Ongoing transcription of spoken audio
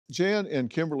Jan and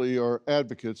Kimberly are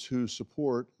advocates who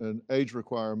support an age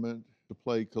requirement to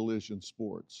play collision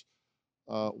sports.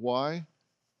 Why?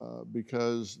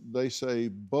 Because they say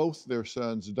both their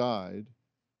sons died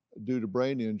due to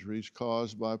brain injuries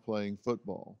caused by playing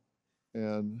football.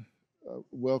 And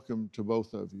welcome to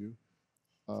both of you.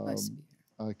 Nice to be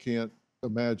here. I can't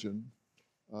imagine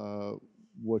uh,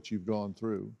 what you've gone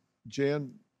through.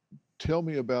 Jan, tell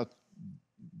me about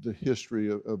the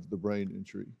history of the brain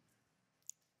injury.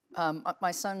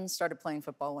 My son started playing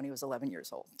football when he was 11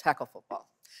 years old, tackle football.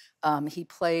 He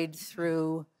played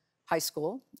through high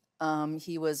school.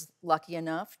 He was lucky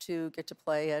enough to get to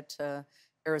play at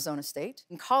Arizona State.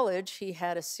 In college, he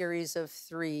had a series of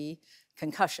 3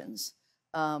 concussions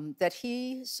that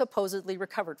he supposedly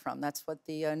recovered from. That's what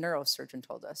the neurosurgeon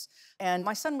told us. And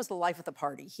my son was the life of the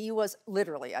party. He was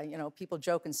literally, people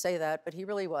joke and say that, but he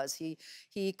really was.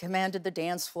 He commanded the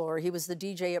dance floor. He was the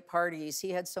DJ at parties.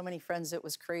 He had so many friends, it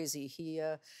was crazy. He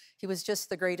was just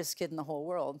the greatest kid in the whole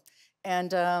world.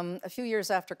 And a few years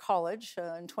after college,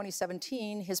 in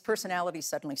 2017, his personality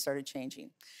suddenly started changing.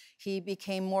 He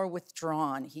became more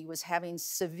withdrawn. He was having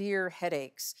severe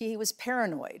headaches. He was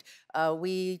paranoid.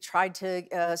 We tried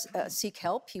to seek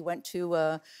help. He went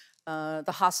to the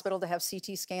hospital to have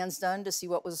CT scans done to see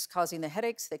what was causing the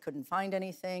headaches. They couldn't find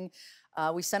anything.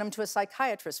 We sent him to a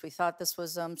psychiatrist. We thought this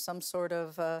was some sort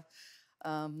of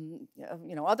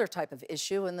other type of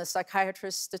issue, and the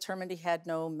psychiatrist determined he had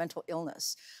no mental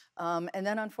illness. And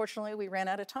then, unfortunately, we ran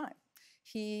out of time.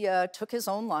 He took his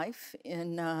own life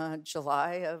in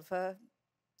July of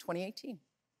 2018.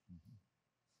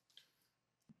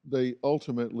 They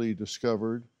ultimately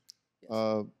discovered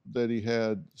Yes. that he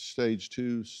had stage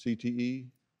 2 CTE.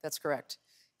 That's correct.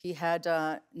 He had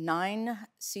 9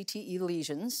 CTE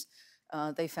lesions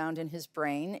they found in his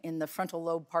brain, in the frontal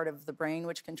lobe part of the brain,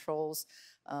 which controls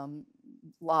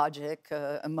logic,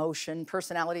 emotion,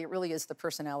 personality. It really is the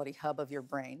personality hub of your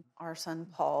brain. Our son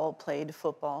Paul played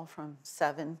football from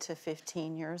 7 to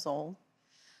 15 years old.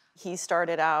 He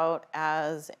started out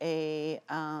as a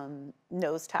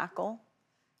nose tackle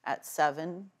at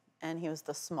 7, and he was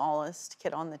the smallest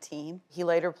kid on the team. He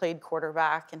later played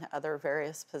quarterback and other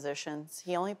various positions.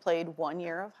 He only played 1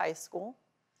 year of high school,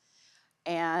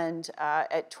 and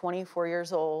at 24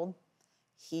 years old,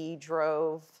 he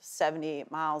drove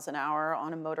 78 miles an hour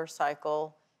on a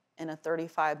motorcycle in a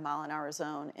 35-mile-an-hour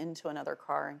zone into another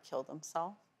car and killed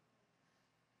himself.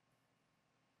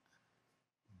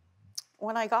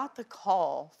 When I got the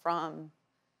call from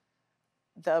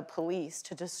the police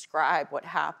to describe what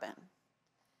happened,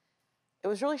 it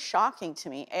was really shocking to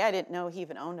me. I didn't know he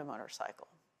even owned a motorcycle.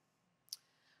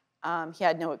 He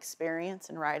had no experience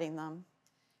in riding them.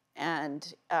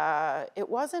 And it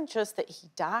wasn't just that he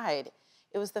died.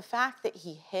 It was the fact that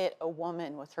he hit a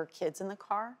woman with her kids in the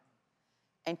car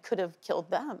and could have killed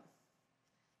them.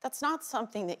 That's not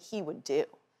something that he would do.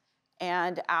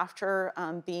 And after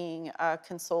being a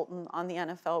consultant on the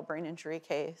NFL brain injury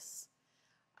case,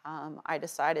 I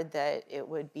decided that it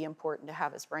would be important to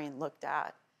have his brain looked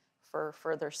at for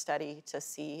further study to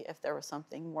see if there was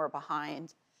something more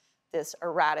behind this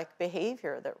erratic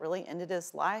behavior that really ended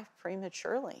his life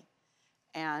prematurely.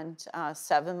 And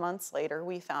 7 months later,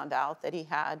 we found out that he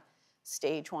had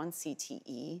stage 1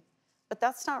 CTE. But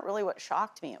that's not really what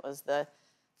shocked me. It was the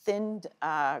thinned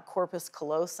corpus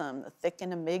callosum, the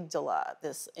thickened amygdala,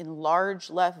 this enlarged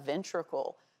left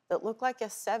ventricle that looked like a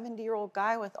 70-year-old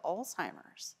guy with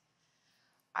Alzheimer's.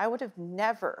 I would have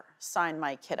never signed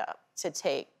my kid up to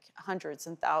take hundreds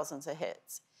and thousands of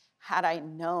hits had I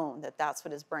known that that's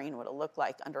what his brain would have looked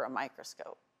like under a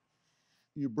microscope.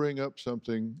 You bring up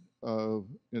something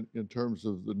in terms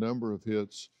of the number of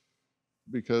hits,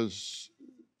 because,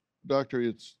 doctor,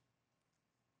 it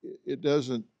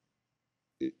isn't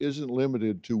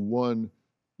limited to one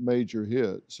major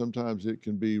hit. Sometimes it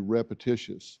can be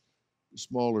repetitious,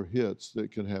 smaller hits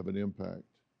that can have an impact.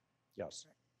 Yes.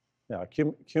 Yeah,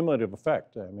 cumulative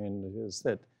effect. I mean, is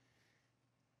that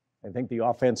I think the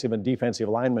offensive and defensive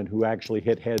linemen who actually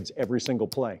hit heads every single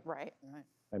play. Right.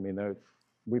 I mean,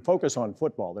 we focus on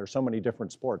football. There's so many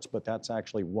different sports, but that's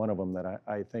actually one of them that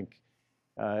I think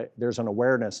there's an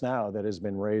awareness now that has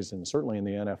been raised, and certainly in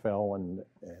the NFL, and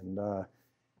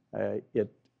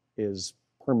it is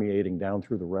permeating down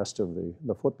through the rest of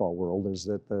the football world, is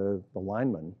that the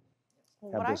linemen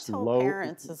Well, have what I this tell low...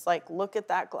 parents is like, look at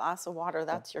that glass of water,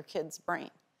 that's your kid's brain.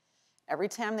 Every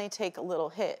time they take a little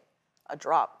hit, a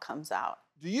drop comes out.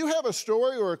 Do you have a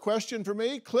story or a question for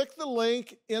me? Click the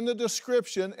link in the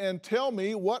description and tell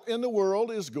me what in the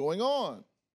world is going on.